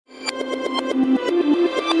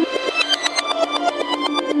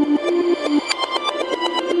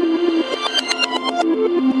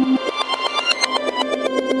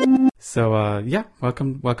So,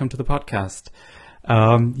 welcome to the podcast.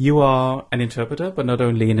 You are an interpreter, but not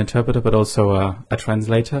only an interpreter, but also a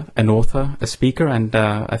translator, an author, a speaker, and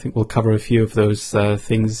I think we'll cover a few of those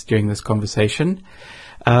things during this conversation.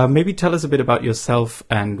 Maybe tell us a bit about yourself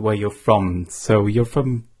and where you're from. So, you're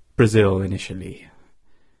from Brazil initially.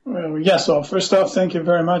 Well, yes. Well, first off, thank you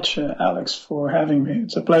very much, Alex, for having me.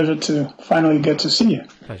 It's a pleasure to finally get to see you.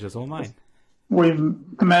 Pleasure's all mine. We've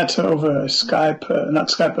met over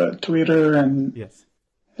Twitter and yes.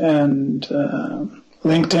 and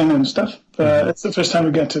LinkedIn and stuff. But it's the first time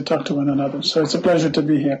we get to talk to one another, so it's a pleasure to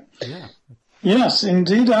be here. Yeah. Yes,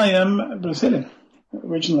 indeed, I am Brazilian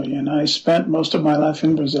originally, and I spent most of my life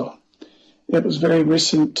in Brazil. It was very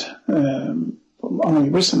recent. Only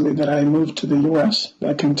recently that I moved to the U.S.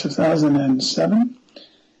 back in 2007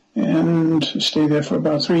 and stayed there for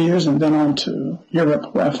about 3 years and then on to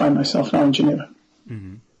Europe, where I find myself now in Geneva.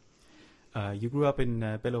 Mm-hmm. You grew up in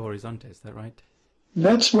Belo Horizonte, is that right?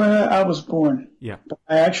 That's where I was born. Yeah. But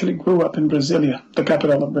I actually grew up in Brasilia, the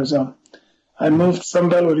capital of Brazil. I moved from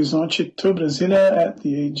Belo Horizonte to Brasilia at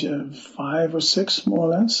the age of 5 or 6, more or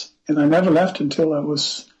less, and I never left until I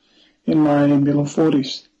was in my middle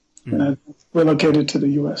 40s. And I relocated to the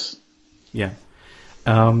U.S. Yeah.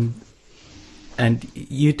 And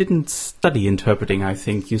you didn't study interpreting, I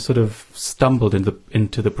think. You sort of stumbled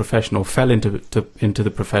into the profession, or fell into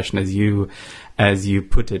the profession, as you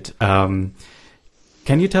put it. Can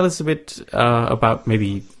you tell us a bit about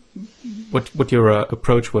maybe what your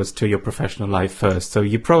approach was to your professional life first? So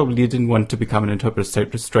you probably didn't want to become an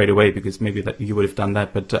interpreter straight away, because maybe that you would have done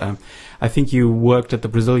that. But I think you worked at the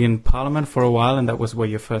Brazilian Parliament for a while, and that was where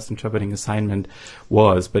your first interpreting assignment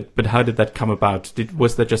was. But how did that come about?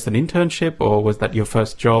 Was that just an internship, or was that your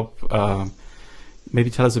first job? Maybe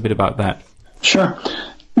tell us a bit about that. Sure.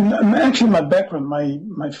 Actually, my background,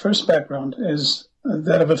 my first background is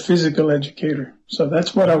that of a physical educator. So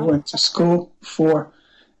that's what I went to school for.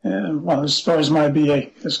 Well, as far as my BA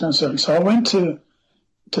is concerned. So I went to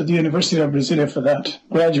the University of Brasilia for that,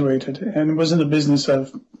 graduated, and was in the business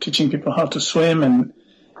of teaching people how to swim and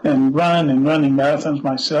running marathons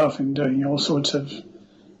myself and doing all sorts of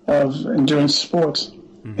endurance sports.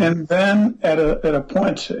 Mm-hmm. And then at a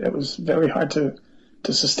point, it was very hard to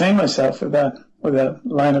sustain myself with that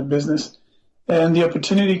line of business. And the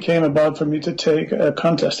opportunity came about for me to take a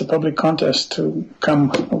public contest, to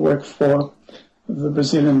come work for the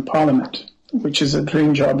Brazilian Parliament, which is a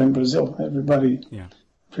dream job in Brazil. Everybody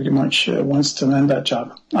pretty much wants to land that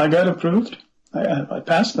job. I got approved. I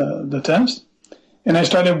passed the test, and I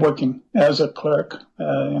started working as a clerk,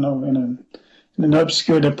 in an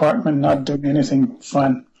obscure department, not doing anything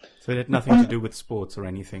fun. So it had nothing to do with sports or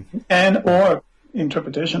anything? Or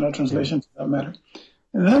interpretation or translation, for that matter.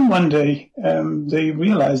 And then one day, they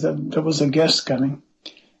realized that there was a guest coming,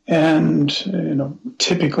 and,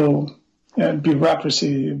 typical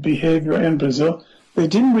bureaucracy behavior in Brazil. They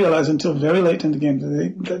didn't realize until very late in the game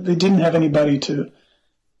that they didn't have anybody to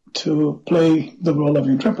play the role of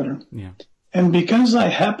interpreter. Yeah. And because I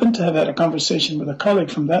happened to have had a conversation with a colleague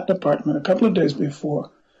from that department a couple of days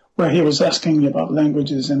before, where he was asking me about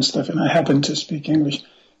languages and stuff, and I happened to speak English,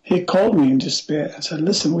 he called me in despair and said,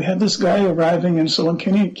 "Listen, we have this guy arriving and so on.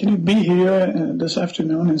 Can you be here this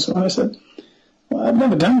afternoon?" And so on. I said, "Well, I've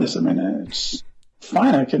never done this. I mean, it's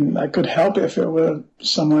fine. I could help if it were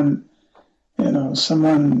someone, I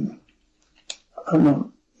don't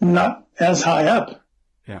know, not as high up."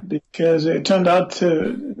 Yeah. Because it turned out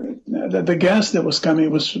that the guest that was coming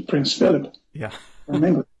was Prince Philip. Yeah. From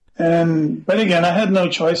England. But again, I had no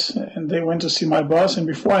choice, and they went to see my boss, and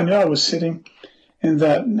before I knew, I was sitting in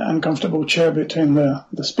that uncomfortable chair between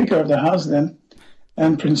the Speaker of the House then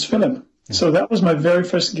and Prince Philip. Yeah. So that was my very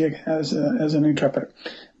first gig as an interpreter.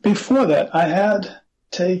 Before that, I had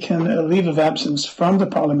taken a leave of absence from the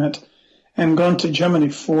Parliament and gone to Germany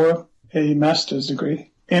for a master's degree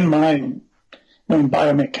in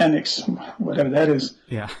biomechanics, whatever that is.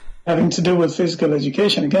 Yeah. Having to do with physical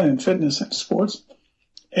education, again, in fitness and sports.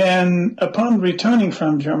 And upon returning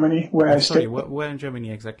from Germany, where where in Germany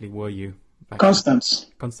exactly were you? Constance.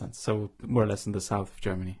 So more or less in the south of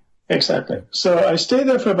Germany. Exactly. So I stayed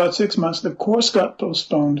there for about 6 months. The course got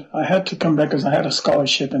postponed. I had to come back because I had a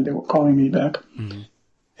scholarship and they were calling me back. Mm-hmm.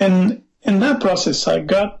 And in that process, I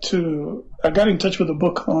got in touch with a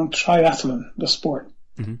book on triathlon, the sport,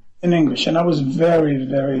 in English. And I was very,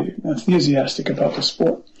 very enthusiastic about the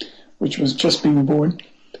sport, which was just being born.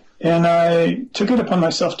 And I took it upon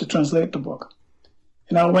myself to translate the book.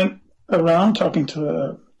 And I went around talking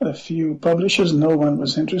to a few publishers. No one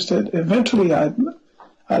was interested. Eventually, I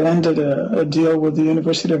landed a deal with the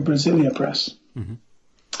University of Brasilia Press. Mm-hmm.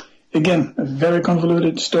 again, a very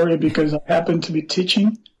convoluted story because I happened to be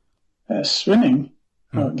teaching swimming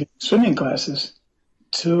classes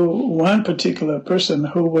to one particular person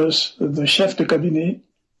who was the chef de cabinet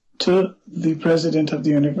to the president of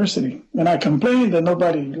the university. And I complained that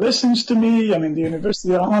nobody listens to me. I mean, the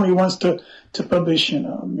university only wants to publish,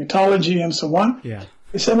 mythology and so on. Yeah.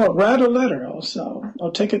 He said, well, write a letter.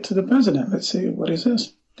 I'll take it to the president. Let's see, what is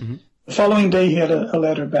this? Mm-hmm. The following day, he had a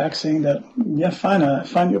letter back saying that, yeah, fine, I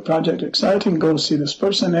find your project exciting. Go see this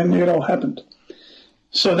person. And it all happened.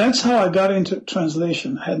 So that's how I got into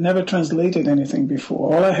translation. I had never translated anything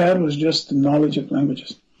before. All I had was just the knowledge of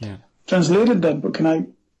languages. Yeah. Translated that book, and I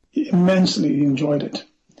immensely enjoyed it.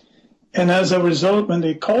 And as a result, when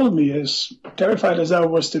they called me, as terrified as I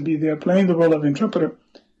was to be there playing the role of interpreter,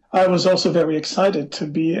 I was also very excited to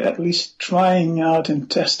be at least trying out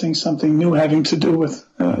and testing something new having to do with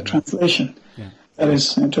translation, that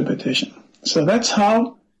is interpretation. So that's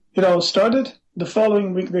how it all started. The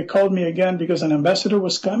following week, they called me again because an ambassador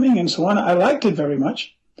was coming and so on. I liked it very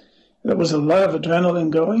much. There was a lot of adrenaline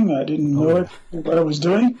going. I didn't know what I was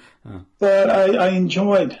doing, but I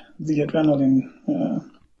enjoyed the adrenaline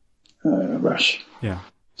rush. Yeah.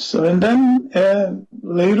 So, and then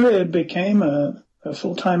later it became a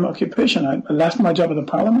full-time occupation. I left my job at the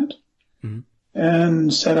parliament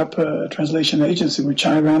and set up a translation agency, which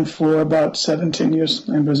I ran for about 17 years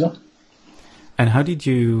in Brazil. And how did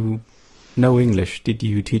you know English? Did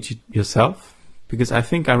you teach it yourself? Because I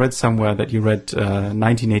think I read somewhere that you read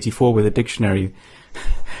 1984 with a dictionary.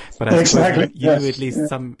 But I exactly. You knew at least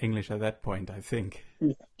some English at that point, I think.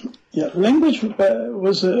 Yeah. Language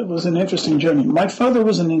was an interesting journey. My father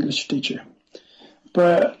was an English teacher,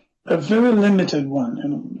 but a very limited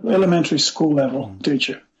one, elementary school level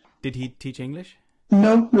teacher. Did he teach English?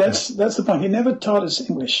 No, that's the point. He never taught us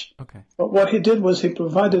English. Okay. But what he did was he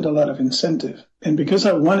provided a lot of incentive. And because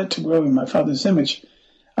I wanted to grow in my father's image,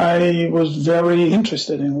 I was very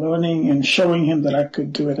interested in learning and showing him that I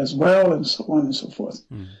could do it as well, and so on and so forth.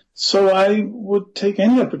 So I would take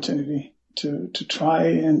any opportunity to try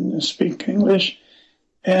and speak English.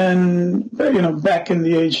 And, back in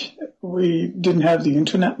the age, we didn't have the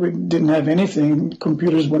internet. We didn't have anything.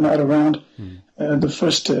 Computers were not around. The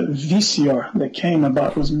first VCR that came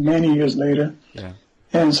about was many years later. Yeah.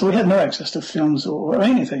 And so we had no access to films or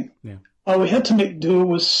anything. Yeah. All we had to make do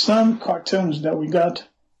was some cartoons that we got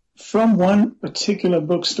from one particular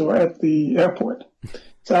bookstore at the airport.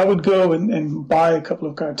 So I would go and buy a couple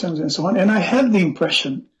of cartoons and so on. And I had the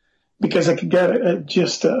impression, because I could get a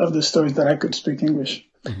gist of the stories, that I could speak English.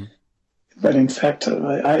 But in fact,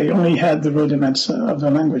 I only had the rudiments of the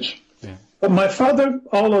language. Yeah. But my father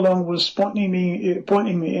all along was pointing me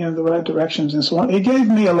in the right directions and so on. He gave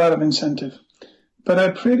me a lot of incentive. But I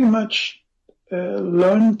pretty much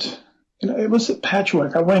learned, it was a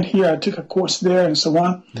patchwork. I went here, I took a course there and so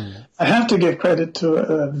on. I have to give credit to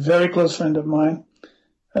a very close friend of mine,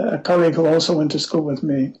 a colleague who also went to school with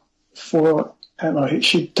me.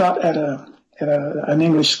 She taught at an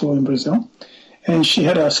English school in Brazil. And she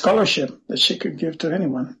had a scholarship that she could give to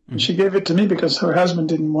anyone. And she gave it to me because her husband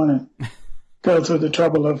didn't want to go through the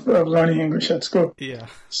trouble of learning English at school. Yeah.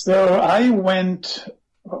 So I went,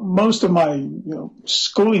 most of my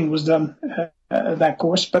schooling was done at that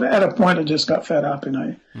course, but at a point I just got fed up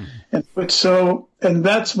and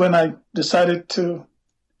that's when I decided to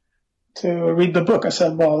read the book. I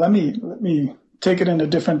said, well, let me take it in a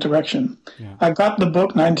different direction. Yeah. I got the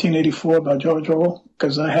book 1984 by George Orwell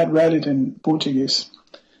because I had read it in Portuguese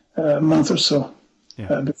a month or so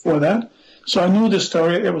before that. So I knew the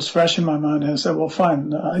story. It was fresh in my mind. And I said, well,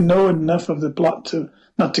 fine. I know enough of the plot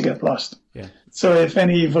not to get lost. Yeah. So if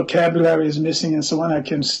any vocabulary is missing and so on, I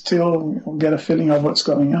can still get a feeling of what's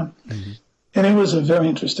going on. And it was a very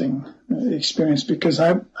interesting experience because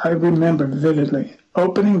I remember vividly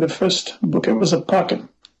opening the first book. It was a pocket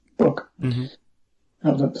book.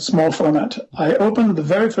 The small format. I opened the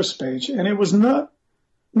very first page, and it was not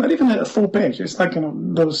even a full page. It's like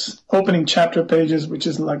those opening chapter pages, which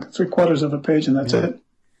is like 3/4 of a page, and that's it.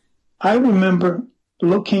 I remember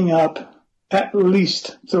looking up at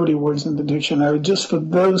least 30 words in the dictionary just for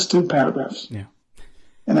those 2 paragraphs. Yeah.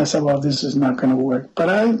 And I said, well, this is not going to work. But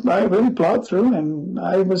I really plowed through, and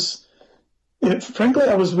frankly,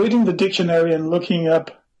 I was reading the dictionary and looking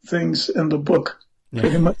up things in the book. Yeah.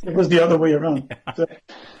 Pretty much, it was the other way around. Yeah. So,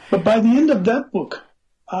 but by the end of that book,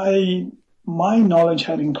 my knowledge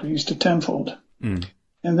had increased to tenfold. And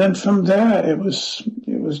then from there, it was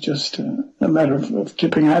just a matter of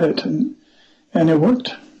keeping at it, and it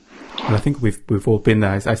worked. Well, I think we've all been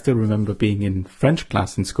there. I still remember being in French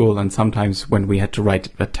class in school, and sometimes when we had to write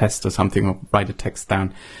a test or something or write a text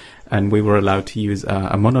down, and we were allowed to use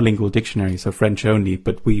a monolingual dictionary, so French only,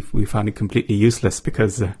 but we found it completely useless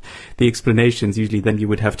because the explanations, usually then you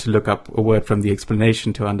would have to look up a word from the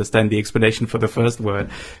explanation to understand the explanation for the first word.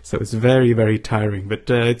 So it's very, very tiring, but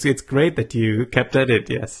it's great that you kept at it,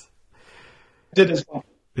 yes. I did as well.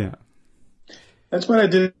 Yeah. That's what I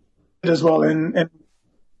did as well. And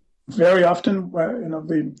very often,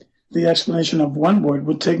 the explanation of one word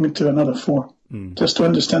would take me to another four, just to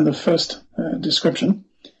understand the first description.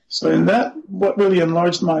 So in that, what really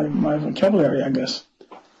enlarged my vocabulary, I guess.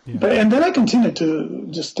 Yeah. And then I continued to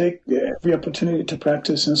just take every opportunity to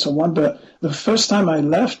practice and so on. But the first time I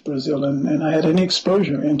left Brazil and I had any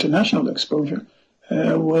exposure, international exposure,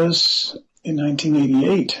 was in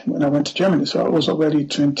 1988 when I went to Germany. So I was already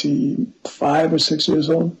 25 or 6 years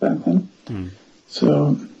old back then.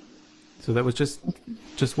 So that was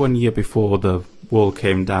just 1 year before the wall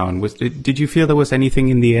came down. Did you feel there was anything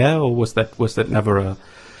in the air, or was that never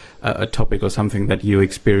a topic or something that you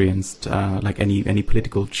experienced, like any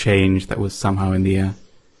political change that was somehow in the air?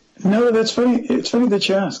 No, that's funny. It's funny that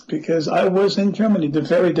you ask, because I was in Germany the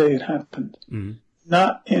very day it happened.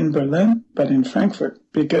 Not in Berlin, but in Frankfurt,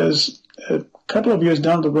 because a couple of years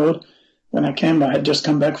down the road, when I had just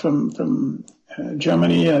come back from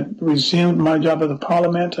Germany. I resumed my job at the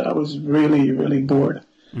parliament. I was really, really bored.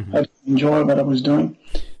 I didn't enjoy what I was doing.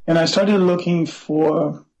 And I started looking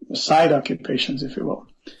for side occupations, if you will.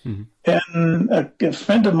 And a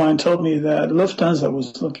friend of mine told me that Lufthansa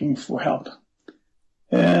was looking for help.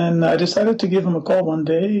 And I decided to give him a call one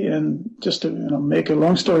day, and just to make a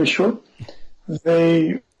long story short,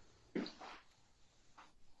 they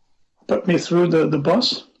put me through the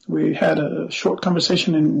boss. We had a short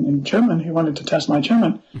conversation in German. He wanted to test my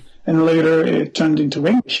German. And later it turned into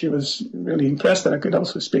English. He was really impressed that I could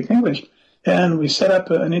also speak English. And we set up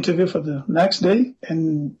an interview for the next day.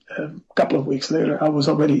 And a couple of weeks later, I was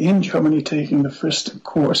already in Germany taking the first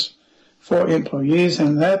course for employees.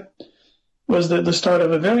 And that was the start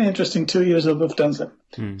of a very interesting 2 years of Lufthansa.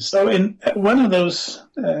 So in one of those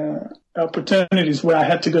opportunities where I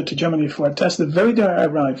had to go to Germany for a test, the very day I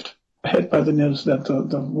arrived, hit by the news that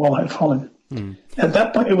the wall had fallen. At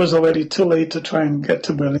that point, it was already too late to try and get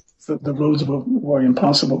to Berlin. The roads were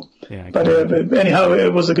impossible. Yeah, but anyhow,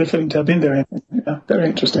 it was a good feeling to have been there. Yeah, very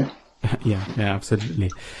interesting. Yeah,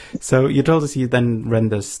 absolutely. So you told us you then ran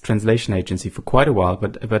this translation agency for quite a while,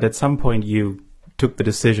 but at some point you took the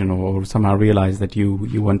decision or somehow realized that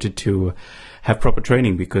you wanted to have proper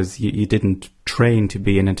training, because you didn't train to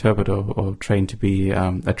be an interpreter or train to be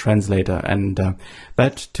a translator, and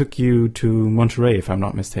that took you to Monterrey, if I'm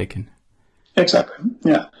not mistaken. Exactly,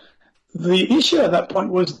 yeah. The issue at that point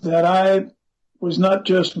was that I was not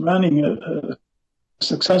just running a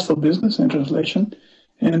successful business in translation,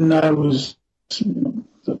 and I was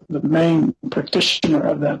the main practitioner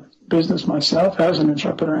of that business myself as an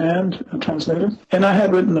interpreter and a translator. And I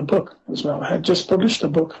had written a book as well. I had just published a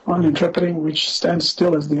book on interpreting, which stands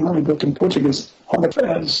still as the only book in Portuguese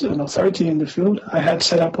as an authority in the field. I had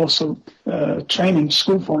set up also a training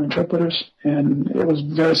school for interpreters, and it was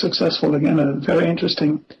very successful. Again, a very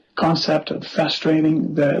interesting concept of fast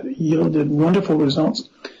training that yielded wonderful results.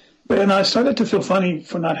 And I started to feel funny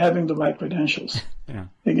for not having the right credentials. Yeah.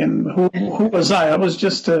 Again, who was I? I was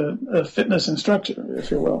just a fitness instructor, if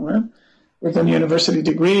you will, right? With a university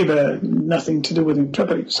degree, but nothing to do with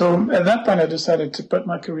interpreting. So at that point, I decided to put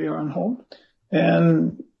my career on hold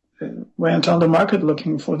and went on the market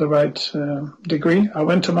looking for the right degree. I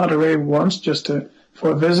went to Monterrey once just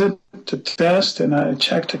for a visit to test, and I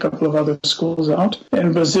checked a couple of other schools out.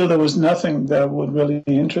 In Brazil, there was nothing that would really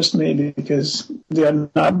interest me, because they are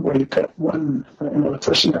not where you cut one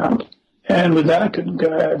person out. And with that, I could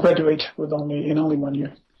graduate in only 1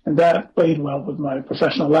 year. And that played well with my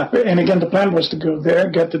professional life. And again, the plan was to go there,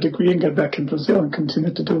 get the degree, and get back in Brazil and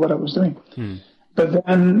continue to do what I was doing. But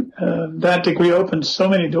then that degree opened so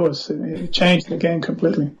many doors. It changed the game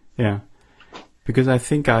completely. Yeah. Because I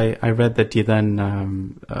think I read that you then,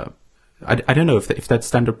 I don't know if that's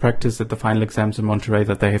standard practice at the final exams in Monterrey,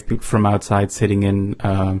 that they have people from outside sitting in,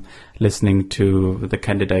 listening to the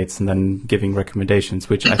candidates and then giving recommendations,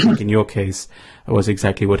 which I think in your case was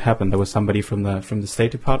exactly what happened. There was somebody from the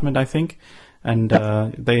State Department, I think, and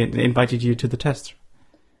they invited you to the test.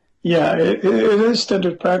 Yeah, it is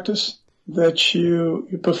standard practice that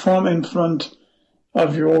you perform in front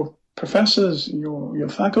of your professors, your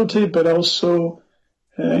faculty, but also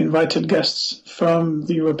invited guests from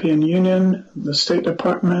the European Union, the State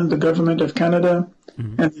Department, the Government of Canada,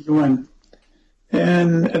 and the UN.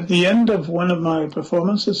 And at the end of one of my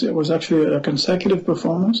performances, it was actually a consecutive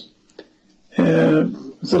performance,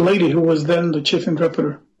 the lady who was then the chief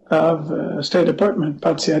interpreter of State Department,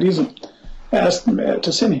 Patsy Arizo, asked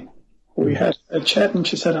to see me. We had a chat, and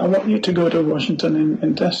she said, I want you to go to Washington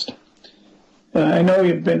and test. I know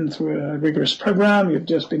you've been through a rigorous program, you've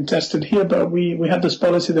just been tested here, but we have this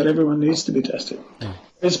policy that everyone needs to be tested. Yeah.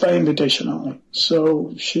 It's by invitation only.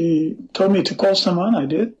 So she told me to call someone, I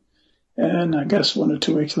did, and I guess 1 or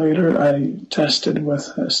 2 weeks later, I tested with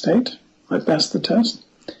State. I passed the test,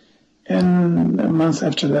 and a month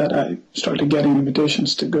after that, I started getting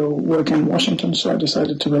invitations to go work in Washington, so I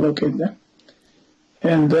decided to relocate there.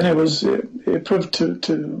 And then it proved to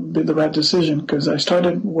be the right decision, because I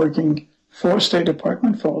started working for State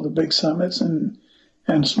Department for all the big summits and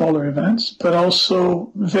smaller events, but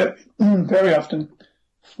also very often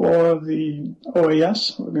for the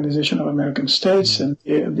OAS, Organization of American States, and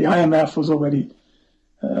the IMF was already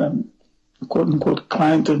quote-unquote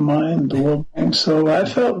client of mine, the World Bank. So I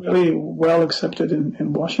felt really well accepted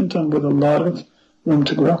in Washington with a lot of room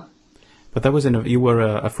to grow. But that was you were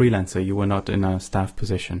a freelancer, you were not in a staff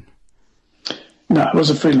position. No, I was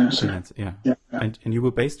a freelancer. Yeah. Yeah. And you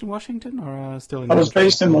were based in Washington or still in I was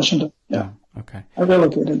based in Washington, yeah. Oh, okay. I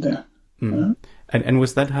relocated there. Mm. And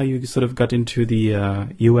was that how you sort of got into the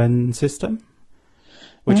UN system?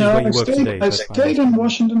 Which is where you work today. I stayed in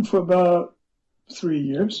Washington for about 3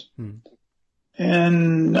 years.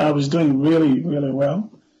 And I was doing really, really well.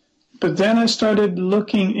 But then I started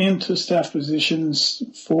looking into staff positions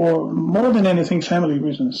for more than anything family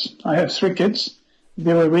reasons. I have 3 kids.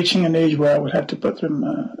 They were reaching an age where I would have to put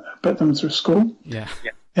them through school. Yeah.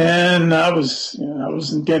 And I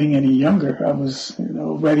wasn't getting any younger. I was,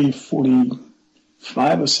 already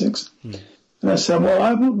 45 or 6. And I said, well,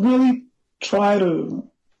 I would really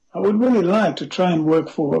like to try and work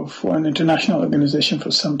for an international organization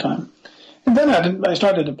for some time. And then I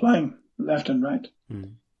started applying left and right.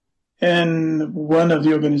 And one of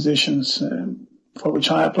the organizations for which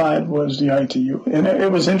I applied was the ITU. And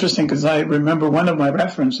it was interesting because I remember one of my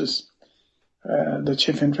references, the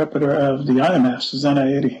chief interpreter of the IMF, Susanna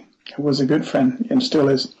Eri, who was a good friend and still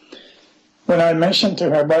is. When I mentioned to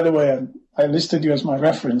her, by the way, I listed you as my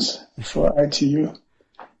reference for ITU.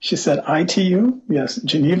 She said, ITU? Yes.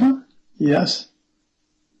 Geneva? Yes.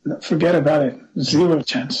 No, forget about it. 0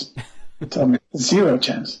 chance. Tell me, 0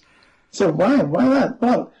 chance. So why that?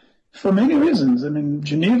 Well, for many reasons. I mean,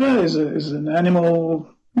 Geneva is an animal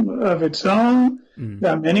of its own.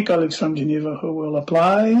 There are many colleagues from Geneva who will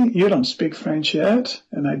apply. You don't speak French yet,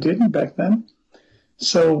 and I didn't back then.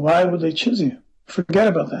 So why would they choose you? Forget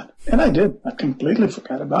about that. And I did. I completely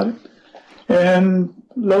forgot about it. And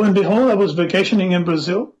lo and behold, I was vacationing in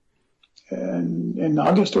Brazil in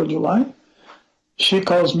August or July. She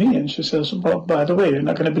calls me and she says, well, by the way, you're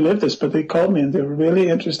not going to believe this, but they called me and they were really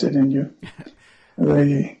interested in you.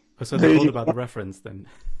 So they told about the reference then?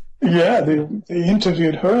 Yeah, they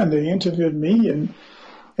interviewed her and they interviewed me and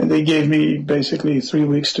they gave me basically 3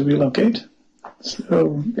 weeks to relocate.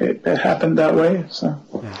 So it happened that way. So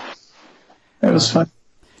it was fun.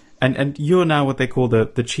 And you're now what they call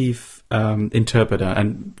the chief interpreter.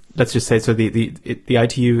 And let's just say, so the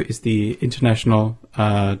ITU is the International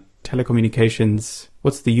Telecommunications.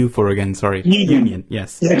 What's the U for again? Sorry. Union.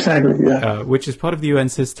 Yes. Yeah, exactly. Yeah. Which is part of the UN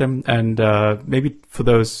system. And maybe for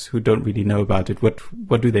those who don't really know about it,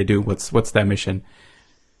 what do they do? What's their mission?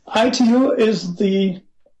 ITU is the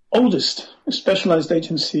oldest specialized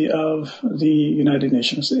agency of the United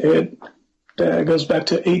Nations. It goes back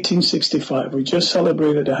to 1865. We just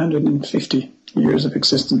celebrated 150 years of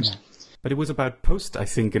existence. Yeah. But it was about post, I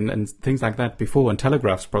think, and things like that before, and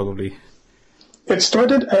telegraphs probably. It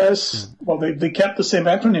started as, well, they kept the same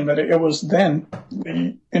acronym, but it was then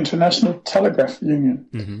the International Telegraph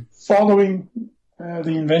Union, following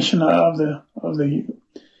the invention of the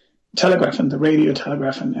telegraph and the radio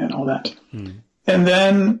telegraph and all that. And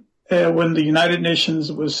then when the United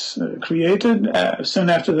Nations was created, soon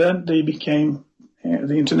after that, they became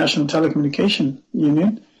the International Telecommunication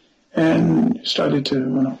Union and started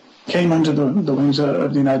to, came under the wings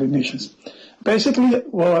of the United Nations. Basically,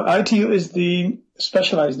 well, ITU is the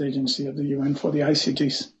specialized agency of the UN for the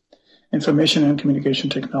ICTs, Information and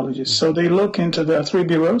Communication Technologies. So they look into the 3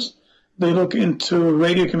 bureaus. They look into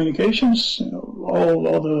radio communications,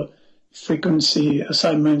 all the frequency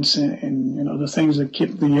assignments and the things that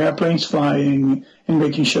keep the airplanes flying and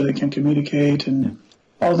making sure they can communicate and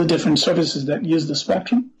all the different services that use the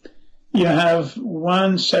spectrum. You have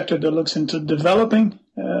one sector that looks into developing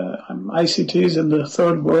ICTs in the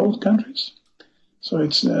third world countries. So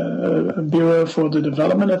it's a bureau for the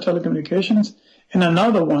development of telecommunications, and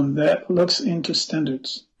another one that looks into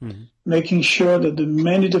standards, making sure that the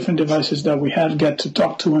many different devices that we have get to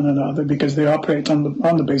talk to one another because they operate on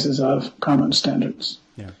the basis of common standards.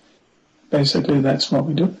 Yeah. Basically, that's what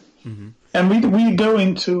we do. Mm-hmm. And we go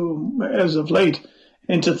into, as of late,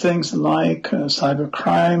 into things like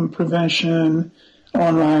cybercrime prevention,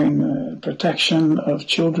 online protection of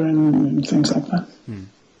children, and things like that.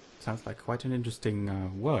 Sounds like quite an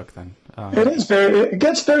interesting work then. It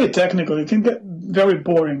gets very technical. It can get very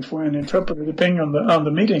boring for an interpreter, depending on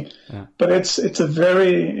the meeting. Yeah. But it's a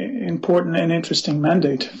very important and interesting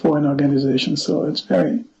mandate for an organization. So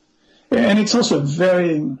and it's also a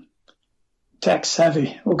very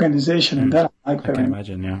tech-savvy organization, and that I like very much.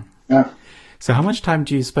 I can imagine, yeah. So how much time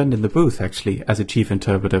do you spend in the booth, actually, as a chief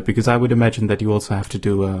interpreter? Because I would imagine that you also have to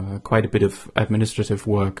do quite a bit of administrative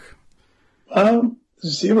work.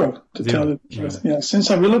 Zero, to tell the truth. Yeah. Since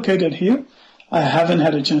I relocated here, I haven't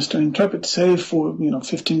had a chance to interpret, save for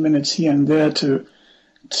 15 minutes here and there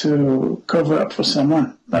to cover up for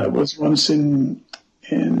someone. I was once in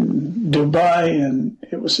Dubai, and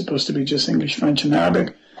it was supposed to be just English, French, and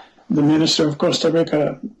Arabic. The minister of Costa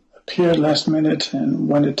Rica appeared last minute and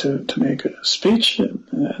wanted to make a speech.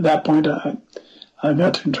 At that point, I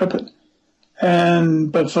got to interpret.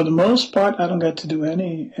 But for the most part, I don't get to do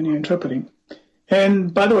any interpreting.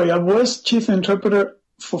 And by the way, I was chief interpreter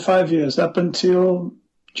for 5 years, up until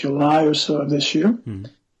July or so of this year. Mm-hmm.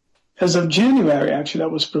 As of January, actually, I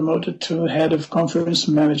was promoted to head of conference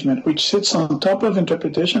management, which sits on top of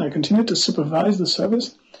interpretation. I continue to supervise the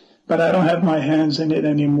service, but I don't have my hands in it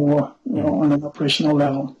anymore on an operational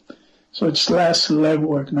level. So it's less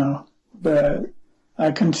legwork now. But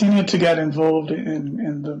I continue to get involved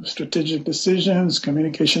in the strategic decisions,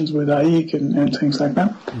 communications with AIC and things like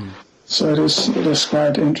that. Mm. So it is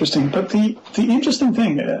quite interesting. But the interesting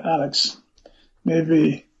thing, Alex,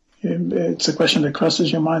 maybe it's a question that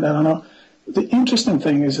crosses your mind, I don't know. The interesting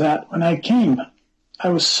thing is that when I came, I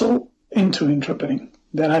was so into interpreting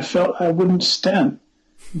that I felt I wouldn't stand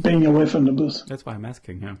being away from the booth. That's why I'm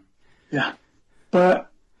asking, yeah. Yeah.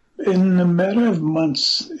 But in a matter of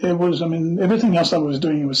months, everything else I was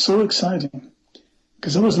doing was so exciting.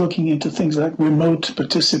 Because I was looking into things like remote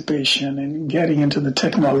participation and getting into the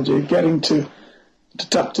technology, getting to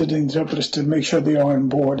talk to the interpreters to make sure they are on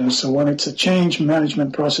board and so on. It's a change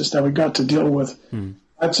management process that we got to deal with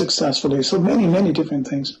quite successfully. So many, many different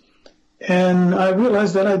things. And I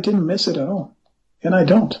realized that I didn't miss it at all. And I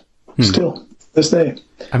don't, still, this day.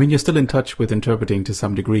 I mean, you're still in touch with interpreting to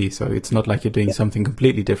some degree, so it's not like you're doing something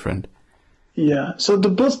completely different. Yeah, so the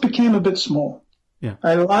booth became a bit small. Yeah.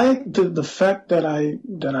 I like the fact that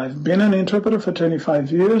I've been an interpreter for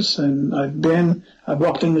 25 years, and I've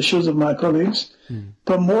walked in the shoes of my colleagues.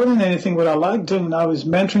 But more than anything, what I like doing now is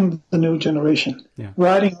mentoring the new generation,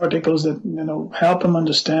 writing articles that help them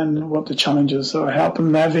understand what the challenges are, help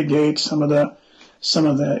them navigate some of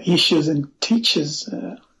the issues, and teach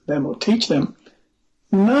them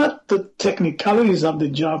not the technicalities of the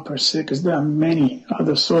job per se, because there are many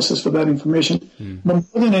other sources for that information, but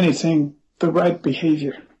more than anything, the right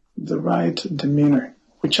behavior, the right demeanor,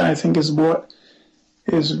 which I think is what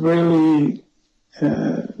is really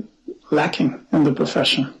lacking in the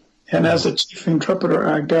profession. And as a chief interpreter,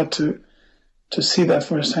 I got to see that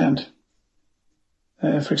firsthand.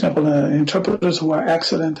 For example, interpreters who are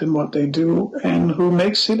excellent in what they do and who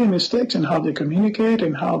make silly mistakes in how they communicate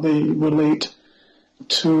and how they relate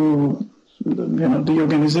to the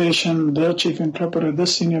organization, the chief interpreter, the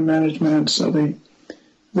senior management. So there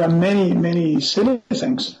are many, many silly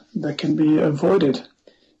things that can be avoided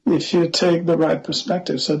if you take the right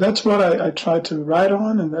perspective. So that's what I try to write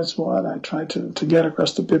on, and that's what I try to get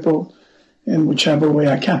across to people in whichever way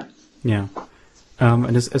I can. Yeah.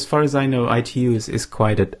 And as far as I know, ITU is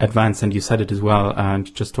quite advanced, and you said it as well, and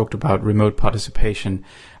you just talked about remote participation.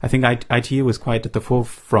 I think ITU is quite at the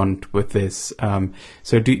forefront with this.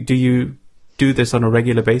 So do you do this on a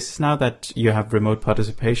regular basis now that you have remote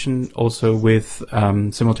participation also with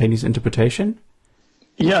simultaneous interpretation?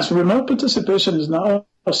 Yes, remote participation is now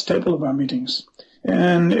a staple of our meetings.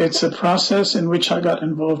 And it's a process in which I got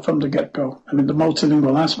involved from the get-go. I mean, the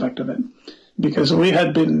multilingual aspect of it. Because we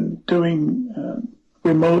had been doing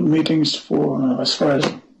remote meetings for as far as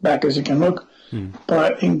back as you can look.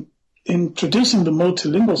 But in introducing the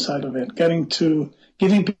multilingual side of it, giving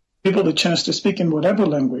people the chance to speak in whatever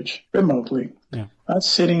language remotely,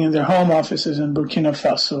 sitting in their home offices in Burkina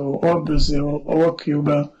Faso or Brazil or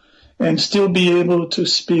Cuba, and still be able to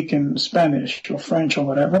speak in Spanish or French or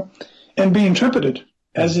whatever, and be interpreted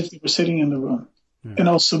as if they were sitting in the room, and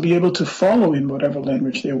also be able to follow in whatever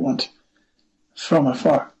language they want from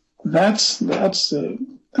afar. That's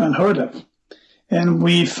unheard of. And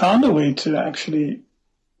we found a way to actually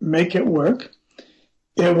make it work.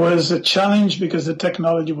 It was a challenge because the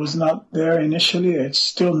technology was not there initially. It's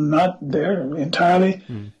still not there entirely.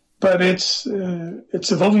 but it's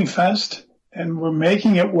evolving fast, and we're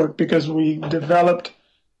making it work because we developed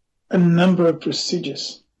a number of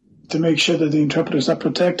procedures to make sure that the interpreters are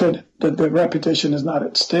protected, that their reputation is not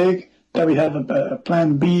at stake, that we have a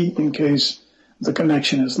plan B in case the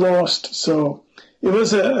connection is lost. So it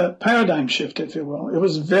was a paradigm shift, if you will. It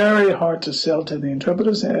was very hard to sell to the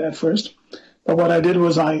interpreters at first, but what I did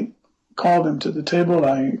was I called them to the table.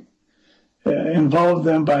 I involved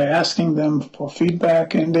them by asking them for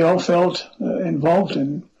feedback, and they all felt involved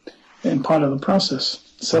in part of the process.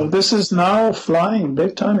 So this is now flying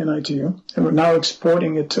big time in ITU, and we're now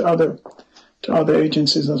exporting it to other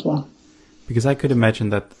agencies as well. Because I could imagine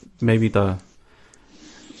that maybe the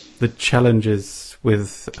challenges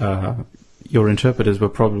with your interpreters were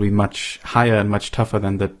probably much higher and much tougher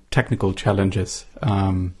than the technical challenges.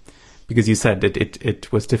 Because you said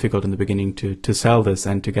it was difficult in the beginning to sell this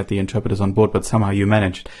and to get the interpreters on board, but somehow you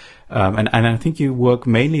managed. And I think you work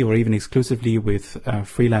mainly or even exclusively with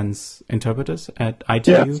freelance interpreters at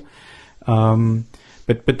ITU. Yes.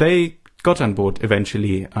 But they got on board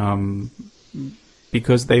eventually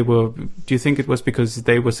because they were. Do you think it was because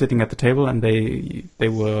they were sitting at the table and they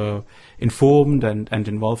were informed and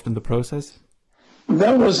involved in the process?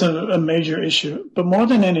 That was a major issue, but more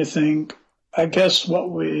than anything, I guess what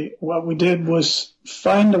we did was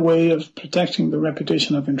find a way of protecting the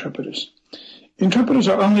reputation of interpreters. Interpreters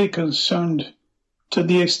are only concerned to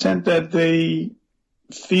the extent that they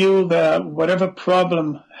feel that whatever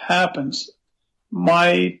problem happens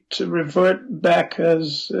might revert back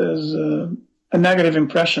as a negative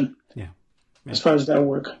impression as far as that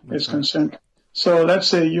work is concerned. So let's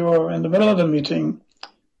say you're in the middle of a meeting,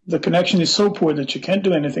 the connection is so poor that you can't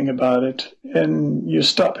do anything about it, and you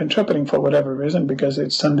stop interpreting for whatever reason because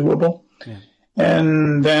it's undoable. Yeah.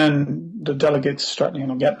 And then the delegates start,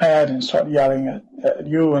 get mad and start yelling at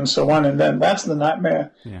you and so on, and then that's the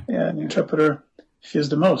nightmare an interpreter fears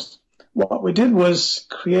the most. What we did was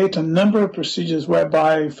create a number of procedures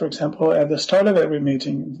whereby, for example, at the start of every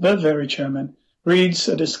meeting, the very chairman reads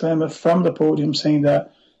a disclaimer from the podium saying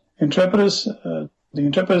that the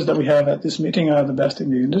interpreters that we have at this meeting are the best in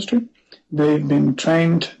the industry. They've been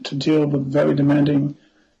trained to deal with very demanding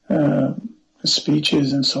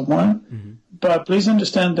speeches and so on. Mm-hmm. But please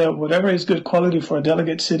understand that whatever is good quality for a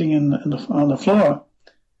delegate sitting on the floor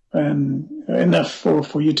and enough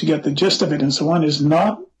for you to get the gist of it and so on is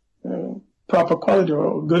not proper quality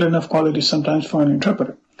or good enough quality sometimes for an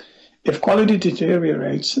interpreter. If quality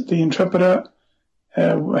deteriorates, the interpreter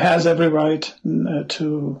has every right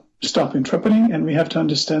to stop interpreting, and we have to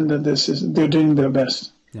understand that they're doing their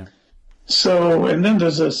best. Yeah. So, and then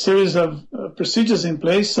there's a series of procedures in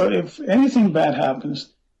place. So if anything bad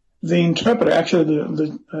happens, the interpreter, actually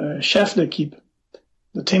the chef d'équipe,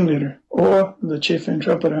 the team leader, or the chief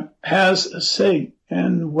interpreter has a say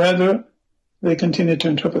in whether they continue to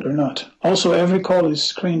interpret or not. Also, every call is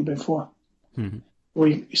screened before. Mm-hmm.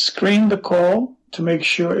 We screen the call to make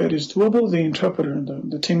sure it is doable. The interpreter,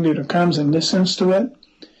 the team leader, comes and listens to it.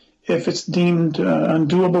 If it's deemed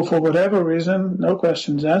undoable for whatever reason, no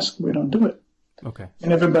questions asked, we don't do it. Okay.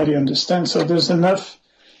 And everybody understands. So there's enough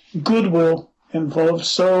goodwill involved.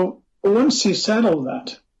 So once you settle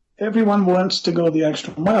that, everyone wants to go the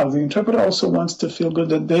extra mile. The interpreter also wants to feel good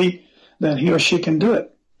that he or she can do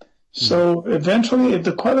it. So eventually, if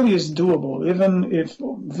the quality is doable, even if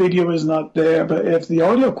video is not there, but if the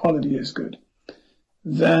audio quality is good,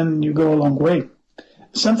 then you go a long way.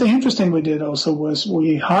 Something interesting we did also was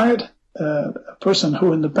we hired a person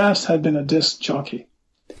who in the past had been a disc jockey.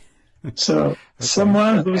 So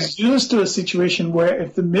someone who's used to a situation where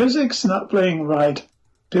if the music's not playing right,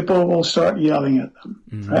 people will start yelling at them,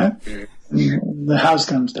 right? And the house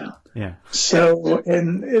comes down. Yeah. So,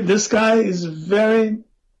 and this guy is very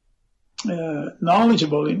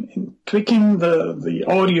knowledgeable in picking the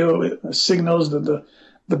audio signals, the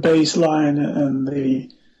bass line and the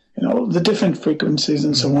different frequencies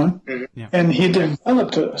and so on. Yeah. And he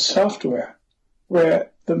developed a software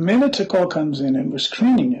where the minute a call comes in and we're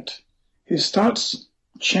screening it, he starts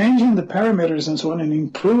changing the parameters and so on and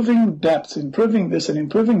improving depth, improving this and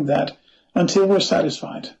improving that until we're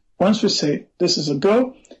satisfied. Once we say this is a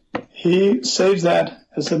go, he saves that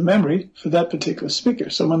as a memory for that particular speaker.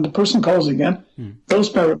 So when the person calls again, those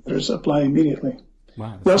parameters apply immediately.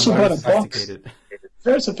 Wow, we also got a box.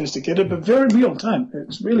 Very sophisticated, but very real time.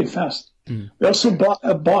 It's really fast. We also bought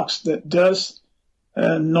a box that does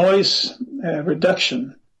noise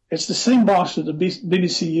reduction. It's the same box that the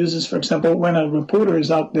BBC uses, for example, when a reporter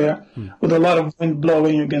is out there with a lot of wind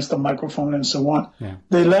blowing against the microphone and so on. Yeah.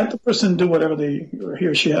 They let the person do whatever he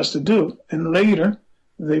or she has to do, and later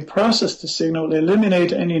they process the signal, they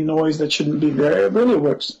eliminate any noise that shouldn't be there. It really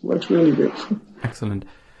works really good. Excellent.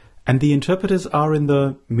 And the interpreters are in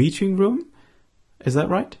the meeting room, is that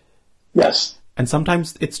right? Yes. And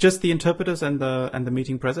sometimes it's just the interpreters and the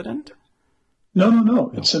meeting president?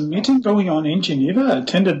 No. It's a meeting going on in Geneva,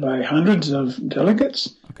 attended by hundreds of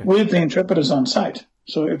delegates with the interpreters on site.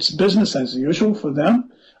 So it's business as usual for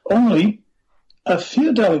them. Only a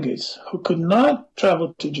few delegates who could not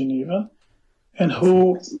travel to Geneva and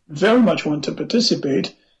who very much want to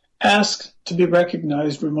participate ask to be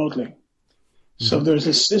recognized remotely. So there's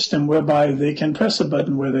a system whereby they can press a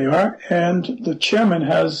button where they are, and the chairman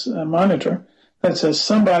has a monitor that says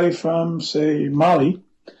somebody from, say, Mali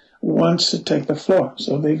wants to take the floor.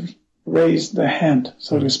 So they've raised the hand,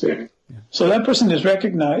 so to speak. Yeah. So that person is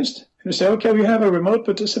recognized. And you say, okay, we have a remote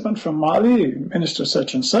participant from Mali, Minister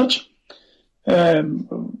such and such.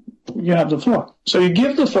 You have the floor. So you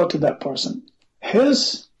give the floor to that person.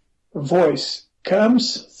 His voice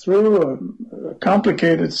comes through a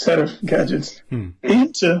complicated set of gadgets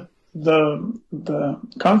into the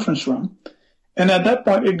conference room. And at that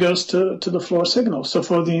point, it goes to the floor signal. So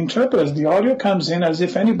for the interpreters, the audio comes in as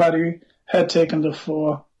if anybody had taken the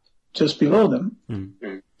floor just below them.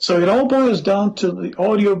 So it all boils down to the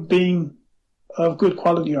audio being of good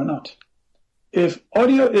quality or not. If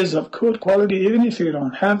audio is of good quality, even if you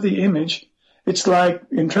don't have the image, it's like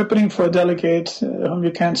interpreting for a delegate whom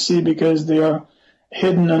you can't see because they are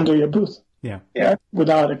hidden under your booth. Yeah,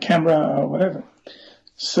 without a camera or whatever.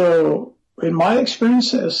 So in my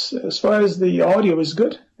experience, as far as the audio is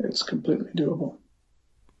good, it's completely doable.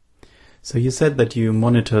 So you said that you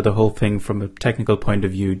monitor the whole thing from a technical point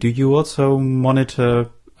of view. Do you also monitor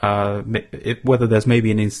whether there's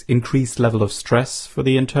maybe an increased level of stress for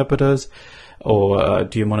the interpreters, or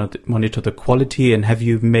do you monitor the quality, and have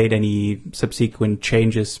you made any subsequent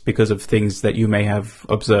changes because of things that you may have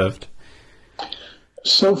observed?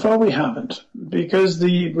 So far we haven't, because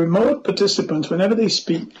the remote participants, whenever they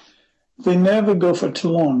speak, they never go for too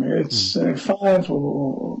long. It's 5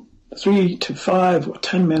 or 3 to 5 or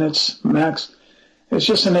 10 minutes max. It's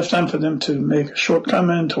just enough time for them to make a short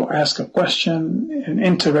comment or ask a question and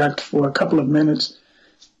interact for a couple of minutes,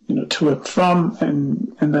 to and from,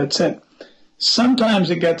 and that's it. Sometimes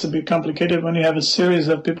it gets a bit complicated when you have a series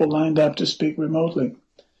of people lined up to speak remotely.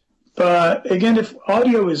 But again, if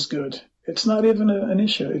audio is good, it's not even an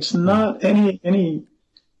issue. It's not any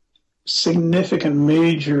significant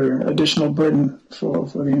major additional burden for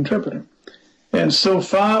the interpreter. And so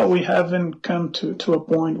far, we haven't come to a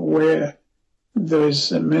point where there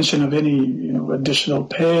is a mention of any additional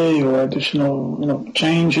pay or additional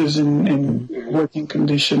changes in working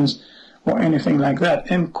conditions or anything like that.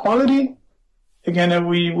 And quality, again,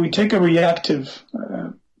 we take a reactive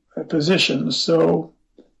position. So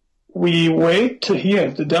we wait to hear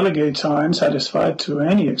if the delegates are unsatisfied to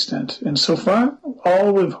any extent. And so far,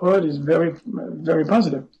 all we've heard is very, very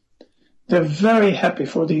positive. They're very happy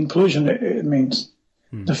for the inclusion it means.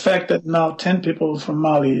 The fact that now 10 people from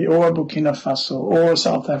Mali or Burkina Faso or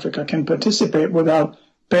South Africa can participate without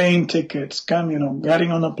paying tickets,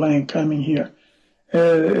 getting on a plane, coming here,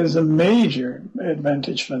 is a major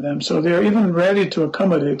advantage for them. So they're even ready to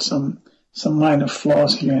accommodate some minor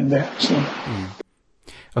flaws here and there. So.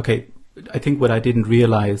 Okay, I think what I didn't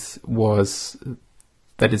realize was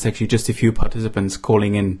that it's actually just a few participants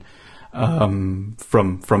calling in from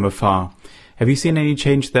afar. Have you seen any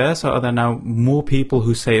change there? So are there now more people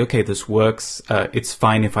who say, okay, this works, it's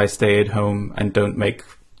fine if I stay at home and don't make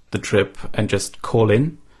the trip and just call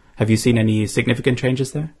in? Have you seen any significant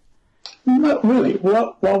changes there? Not really.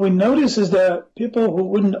 What we notice is that people who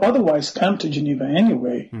wouldn't otherwise come to Geneva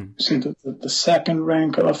anyway, see the second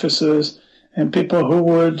rank officers and people who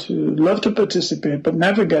would love to participate but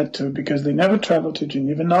never get to because they never traveled to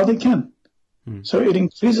Geneva, now they can. So it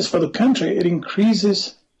increases for the country, it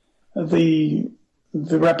increases the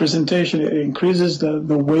representation, it increases the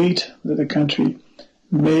weight that the country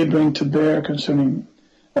may bring to bear concerning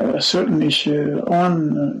a certain issue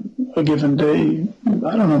on a given day.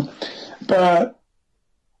 I don't know. But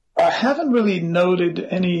I haven't really noted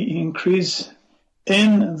any increase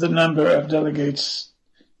in the number of delegates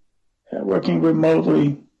working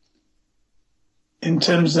remotely in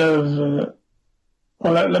terms of,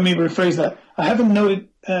 let me rephrase that. I haven't noted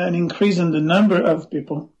an increase in the number of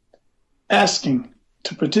people asking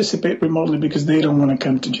to participate remotely because they don't want to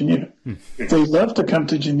come to Geneva. They love to come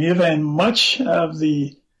to Geneva, and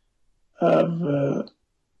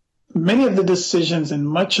many of the decisions and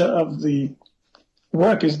much of the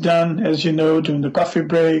work is done, as you know, during the coffee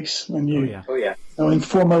breaks, when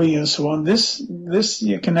informally and so on. This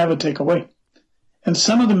you can never take away. And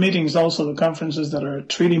some of the meetings, also the conferences that are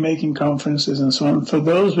treaty-making conferences and so on, for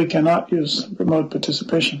those we cannot use remote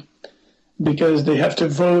participation because they have to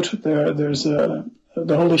vote. There's the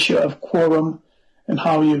whole issue of quorum and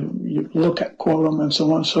how you look at quorum and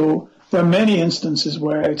so on. So there are many instances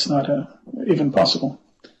where it's not even possible.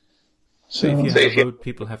 So if you have a vote,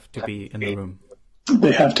 people have to be in the room?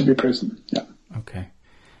 They have to be present, yeah. Okay.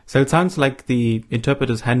 So it sounds like the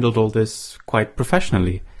interpreters handled all this quite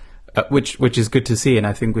professionally. Which is good to see, and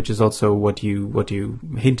I think which is also what you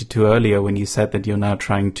hinted to earlier when you said that you're now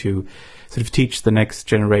trying to sort of teach the next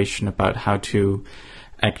generation about how to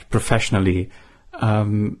act professionally.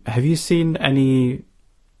 Have you seen any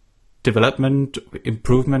development,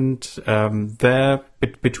 improvement there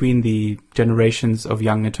between the generations of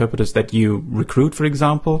young interpreters that you recruit, for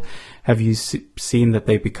example? Have you seen that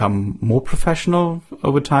they become more professional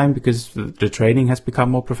over time because the training has become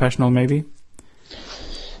more professional, maybe?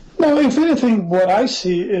 No, if anything, what I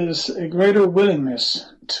see is a greater willingness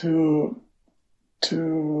to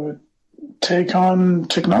take on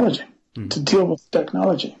technology, to deal with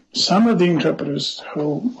technology. Some of the interpreters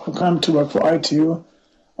who come to work for ITU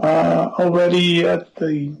are already at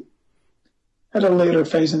a later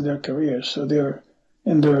phase in their career. So they're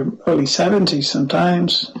in their early 70s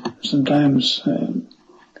sometimes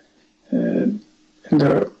in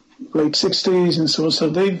their late 60s, and so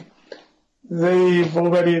they've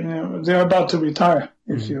already, they're about to retire,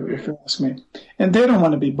 if you ask me. And they don't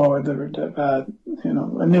want to be bothered about,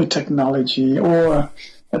 a new technology or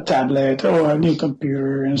a tablet or a new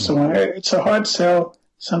computer and so on. It's a hard sell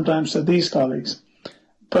sometimes to these colleagues.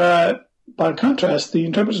 But by contrast, the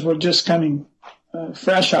interpreters were just coming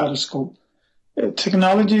fresh out of school.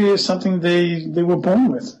 Technology is something they were born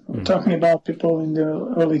with. We're talking about people in their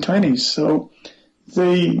early 20s. So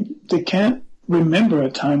they can't remember a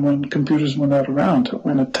time when computers were not around,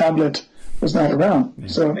 when a tablet was not around. Yeah.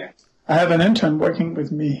 So I have an intern working with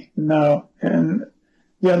me now, and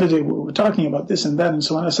the other day we were talking about this and that and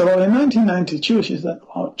so on. I said, well, in 1992, she said,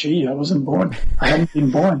 oh, gee, I wasn't born. I hadn't been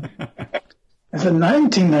born. I said,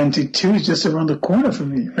 1992 is just around the corner for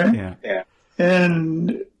me, right? Yeah.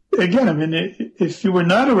 And again, I mean, if you were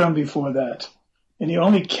not around before that, and you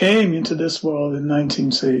only came into this world in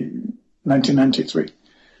 1993,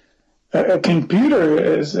 a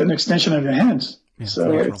computer is an extension of your hands. Yeah,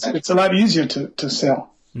 so it's a lot easier to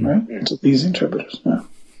sell, right, to these interpreters. Yeah.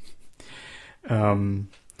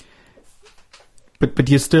 But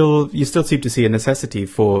you still seem to see a necessity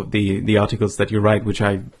for the articles that you write, which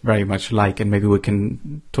I very much like, and maybe we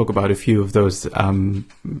can talk about a few of those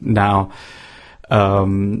now.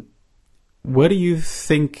 Where do you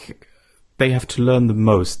think they have to learn the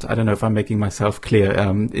most? I don't know if I'm making myself clear.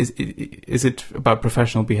 Is it about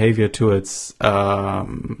professional behavior towards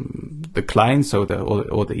the clients or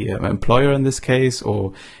the employer in this case,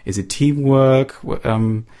 or is it teamwork?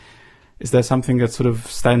 Is there something that sort of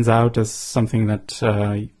stands out as something that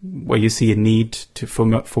where you see a need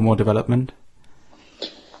for more development?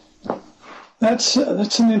 That's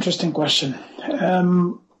an interesting question.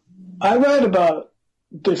 I write about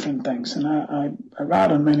different things, and I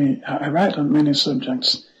write on many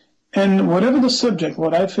subjects. And whatever the subject,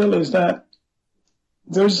 what I feel is that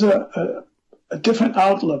there's a different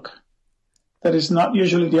outlook that is not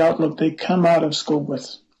usually the outlook they come out of school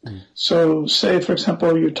with. So say, for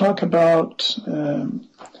example, you talk about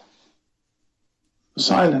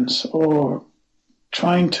silence or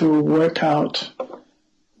trying to work out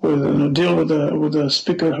deal with a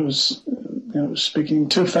speaker who's speaking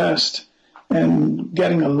too fast and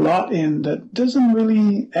getting a lot in that doesn't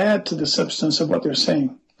really add to the substance of what they're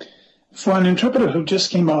saying. For an interpreter who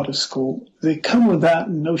just came out of school, they come with that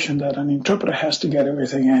notion that an interpreter has to get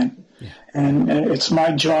everything in. Yeah. And it's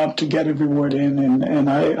my job to get every word in, and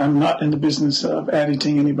I'm not in the business of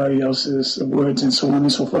editing anybody else's words and so on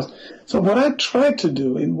and so forth. So what I try to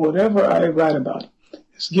do in whatever I write about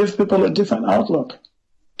is give people a different outlook,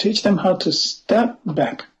 teach them how to step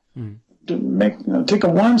back, to take a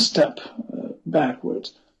one step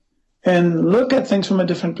backwards, and look at things from a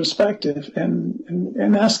different perspective,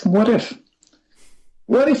 and ask, what if?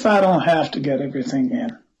 What if I don't have to get everything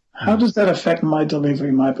in? How does that affect my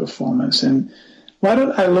delivery, my performance? And why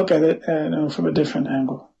don't I look at it from a different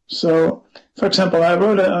angle? So, for example, I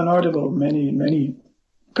wrote an article a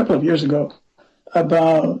couple of years ago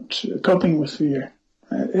about coping with fear.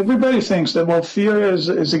 Everybody thinks that, well, fear is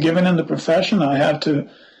a given in the profession. I have to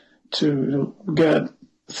get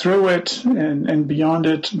through it and beyond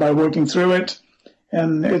it by working through it.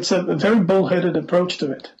 And it's a very bullheaded approach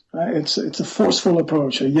to it. Right? It's a forceful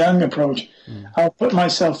approach, a young approach. I'll put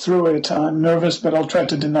myself through it. I'm nervous, but I'll try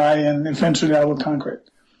to deny, and eventually I will conquer it.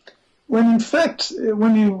 when in fact,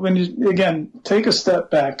 when you again take a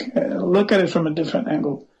step back, look at it from a different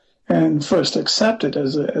angle, and first accept it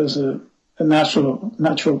as a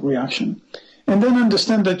natural reaction, and then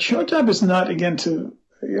understand that your job is not, again,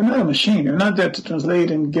 you're not a machine. You're not there to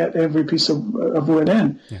translate and get every piece of word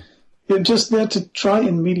in. Yeah. You're just there to try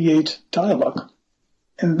and mediate dialogue.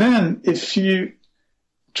 And then if you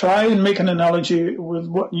try and make an analogy with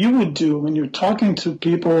what you would do when you're talking to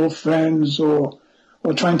people, friends, or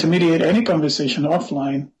trying to mediate any conversation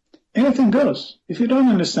offline, anything goes. If you don't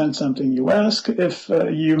understand something, you ask. If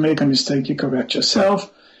you make a mistake, you correct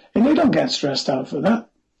yourself, and you don't get stressed out for that.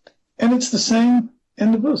 And it's the same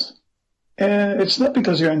in the booth. And it's not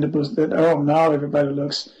because you're in the booth that, now everybody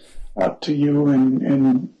looks up to you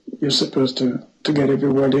and you're supposed to get every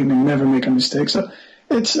word in and never make a mistake. So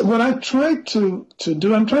it's what I try to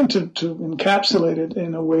do. I'm trying to encapsulate it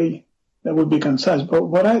in a way that would be concise. But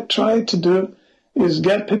what I try to do is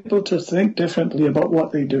get people to think differently about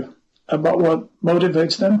what they do, about what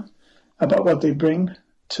motivates them, about what they bring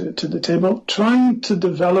to the table, trying to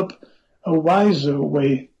develop a wiser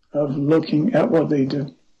way of looking at what they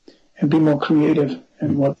do and be more creative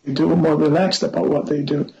in what they do, more relaxed about what they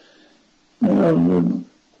do.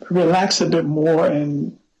 Relax a bit more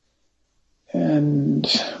and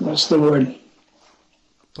what's the word?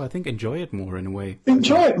 Well, I think enjoy it more in a way.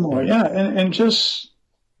 Enjoy it more, yeah, and just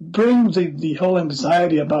bring the whole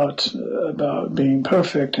anxiety about being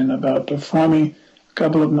perfect and about performing a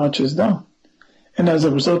couple of notches down, and as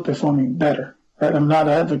a result, performing better. Right? I'm not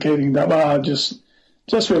advocating that.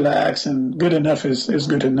 Just relax and good enough is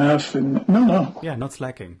good enough. And no. Yeah, not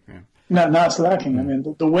slacking. Yeah. Not slacking. I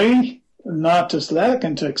mean, the way not to slack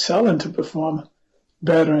and to excel and to perform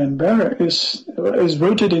better and better is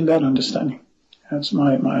rooted in that understanding. That's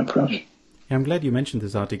my approach. Yeah, I'm glad you mentioned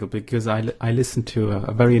this article because I listened to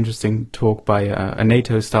a very interesting talk by a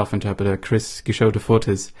NATO staff interpreter, Chris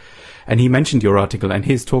Guichaud-de-Fortis, and he mentioned your article, and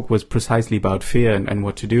his talk was precisely about fear and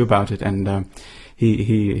what to do about it, and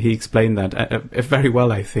he explained that very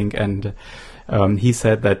well, I think, and he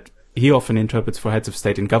said that he often interprets for heads of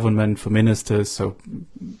state and government, for ministers, so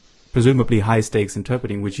presumably high stakes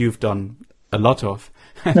interpreting, which you've done a lot of.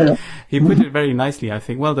 Yeah. He put it very nicely, I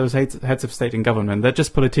think. Well, those heads of state and government, they're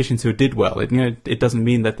just politicians who did well. It doesn't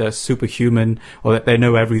mean that they're superhuman or that they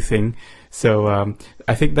know everything. So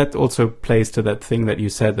I think that also plays to that thing that you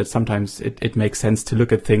said, that sometimes it makes sense to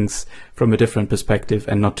look at things from a different perspective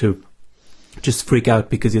and not to just freak out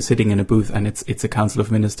because you're sitting in a booth and it's a council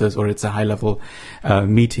of ministers or it's a high level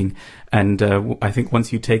meeting. And I think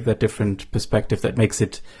once you take that different perspective, that makes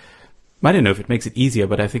it, I don't know if it makes it easier,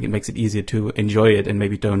 but I think it makes it easier to enjoy it and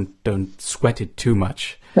maybe don't sweat it too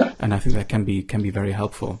much. Yeah. And I think that can be very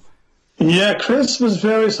helpful. Yeah, Chris was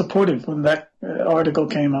very supportive when that article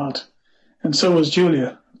came out, and so was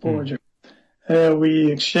Julia Borger.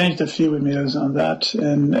 We exchanged a few emails on that,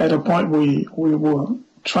 and at a point we were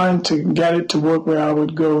trying to get it to work where I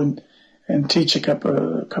would go and teach a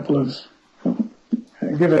couple of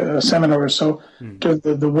give a seminar or so to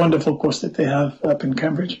the wonderful course that they have up in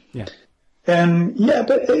Cambridge. Yeah. And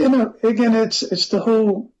but again, it's the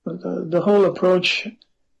whole approach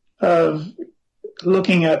of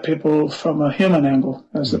looking at people from a human angle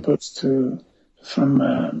as opposed to from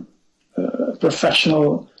a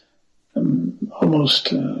professional,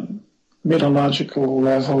 almost mythological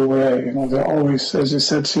level where they're always, as you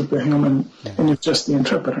said, superhuman, and you're just the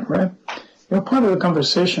interpreter, right? You're part of the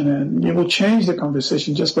conversation, and you will change the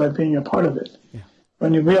conversation just by being a part of it. Yeah.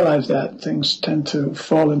 When you realize that, things tend to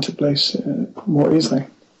fall into place more easily.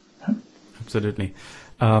 Absolutely.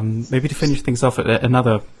 Maybe to finish things off,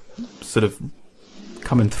 another sort of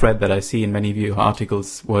common thread that I see in many of your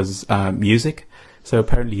articles was music. So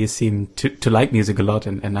apparently you seem to like music a lot,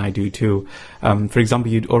 and I do too. For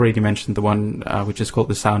example, you'd already mentioned the one which is called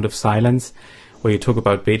The Sound of Silence, where you talk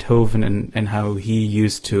about Beethoven and how he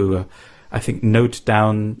used to... I think note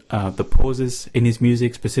down the pauses in his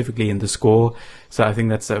music, specifically in the score. So I think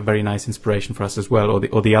that's a very nice inspiration for us as well.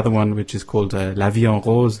 Or the other one, which is called La Vie en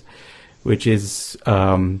Rose, which is,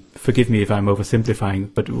 forgive me if I'm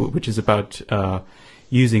oversimplifying, but which is about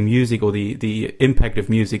using music or the impact of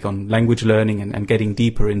music on language learning and getting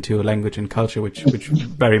deeper into a language and culture, which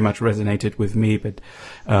very much resonated with me. But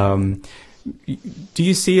do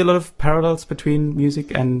you see a lot of parallels between music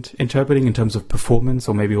and interpreting in terms of performance,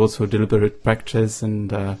 or maybe also deliberate practice and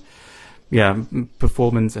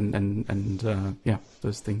performance and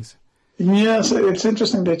those things? Yes, it's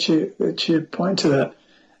interesting that you point to that.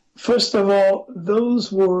 First of all,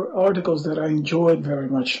 those were articles that I enjoyed very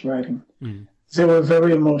much writing. They were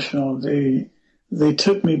very emotional. They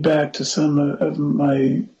took me back to some of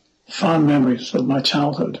my fond memories of my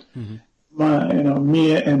childhood.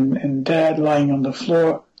 Me and Dad lying on the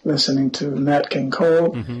floor listening to Nat King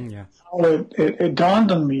Cole. It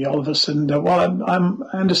dawned on me all of a sudden that, well, I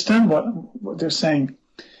understand what they're saying.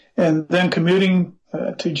 And then commuting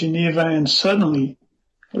to Geneva and suddenly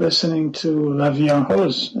listening to La Vie en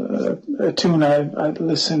Rose, a tune I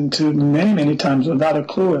listened to many, many times without a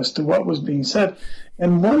clue as to what was being said.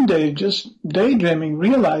 And one day, just daydreaming,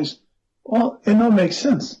 realized, well, it all makes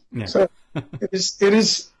sense. Yeah. So it's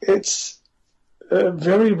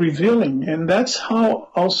very revealing. And that's how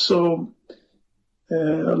also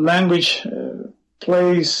language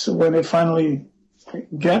plays when it finally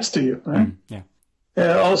gets to you, right?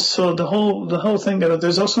 Also, the whole thing.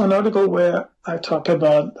 There's also an article where I talk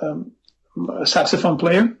about a saxophone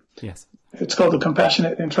player. Yes, it's called The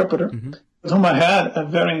Compassionate Interpreter, with whom I had a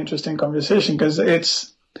very interesting conversation because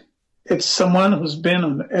it's someone who's been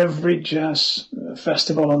on every jazz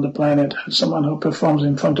festival on the planet. Someone who performs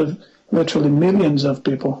in front of literally millions of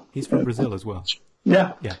people. He's from Brazil as well.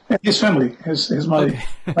 Yeah. And his family, his my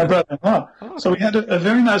brother-in-law. So we had a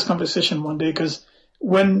very nice conversation one day because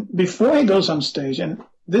before he goes on stage, and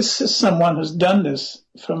this is someone who's done this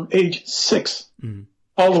from age 6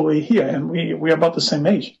 all the way here, and we're about the same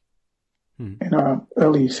age in our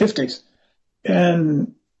early 50s.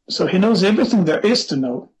 And so he knows everything there is to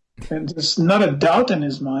know, and there's not a doubt in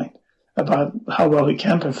his mind about how well he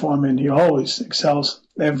can perform, and he always excels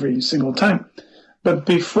every single time. But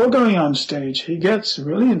before going on stage, he gets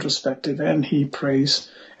really introspective, and he prays,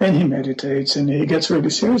 and he meditates, and he gets really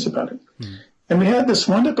serious about it. And we had this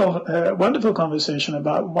wonderful conversation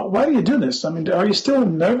about why do you do this? I mean, are you still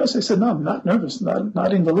nervous? I said, no, I'm not nervous,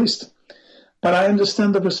 not in the least. But I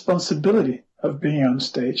understand the responsibility of being on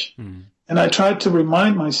stage. And I try to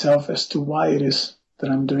remind myself as to why it is that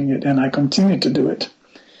I'm doing it, and I continue to do it.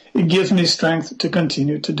 It gives me strength to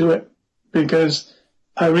continue to do it because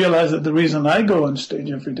I realize that the reason I go on stage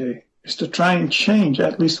every day is to try and change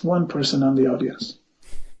at least one person on the audience.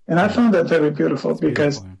 And I found that very beautiful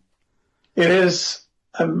because it is,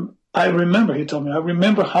 I remember, he told me, I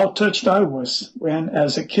remember how touched I was when,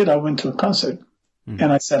 as a kid, I went to a concert.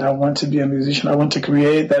 And I said, I want to be a musician. I want to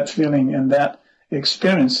create that feeling and that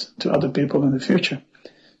experience to other people in the future.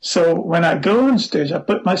 So when I go on stage, I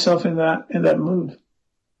put myself in that mood.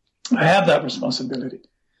 I have that responsibility.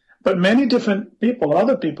 But many different people,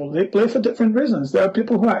 other people, they play for different reasons. There are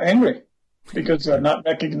people who are angry because they're not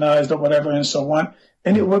recognized or whatever and so on,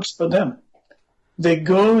 and it works for them. They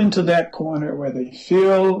go into that corner where they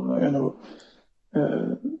feel,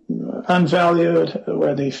 unvalued,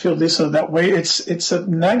 where they feel this or that way. It's a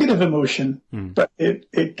negative emotion, but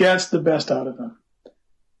it gets the best out of them.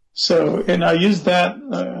 So, and I use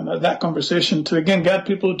that conversation to again get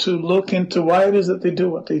people to look into why it is that they do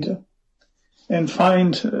what they do, and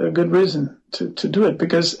find a good reason to do it.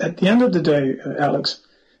 Because at the end of the day, Alex,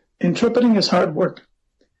 interpreting is hard work.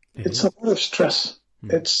 It's a lot of stress.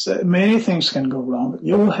 It's many things can go wrong.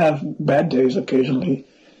 You will have bad days occasionally.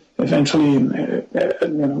 Eventually, in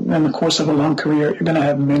the course of a long career, you're going to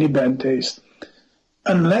have many bad days.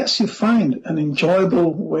 Unless you find an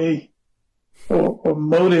enjoyable way or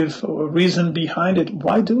motive or reason behind it,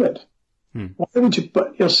 why do it? Why would you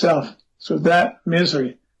put yourself through that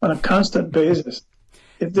misery on a constant basis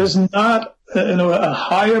if there's not a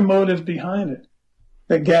higher motive behind it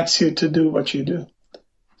that gets you to do what you do?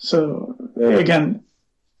 So, again,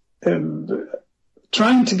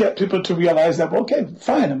 trying to get people to realize that, well, okay,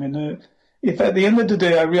 fine. I mean, if at the end of the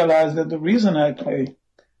day I realize that the reason I play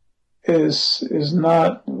is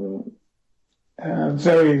not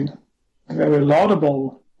very, very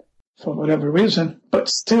laudable for whatever reason, but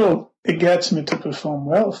still it gets me to perform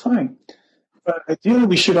well, fine. But ideally,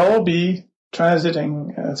 we should all be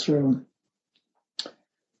transiting through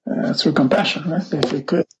compassion, right? If we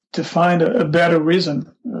could, to find a better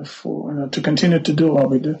reason for to continue to do what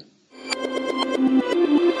we do.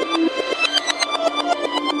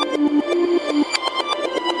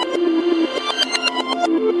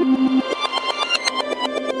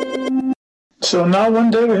 So now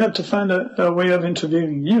one day we have to find a way of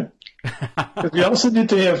interviewing you. But we also need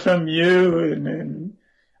to hear from you. And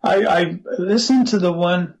I listened to the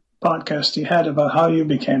one podcast you had about how you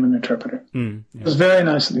became an interpreter. It was very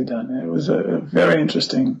nicely done. It was a very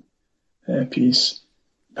interesting piece.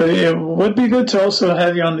 But it would be good to also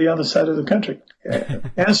have you on the other side of the country,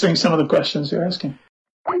 answering some of the questions you're asking.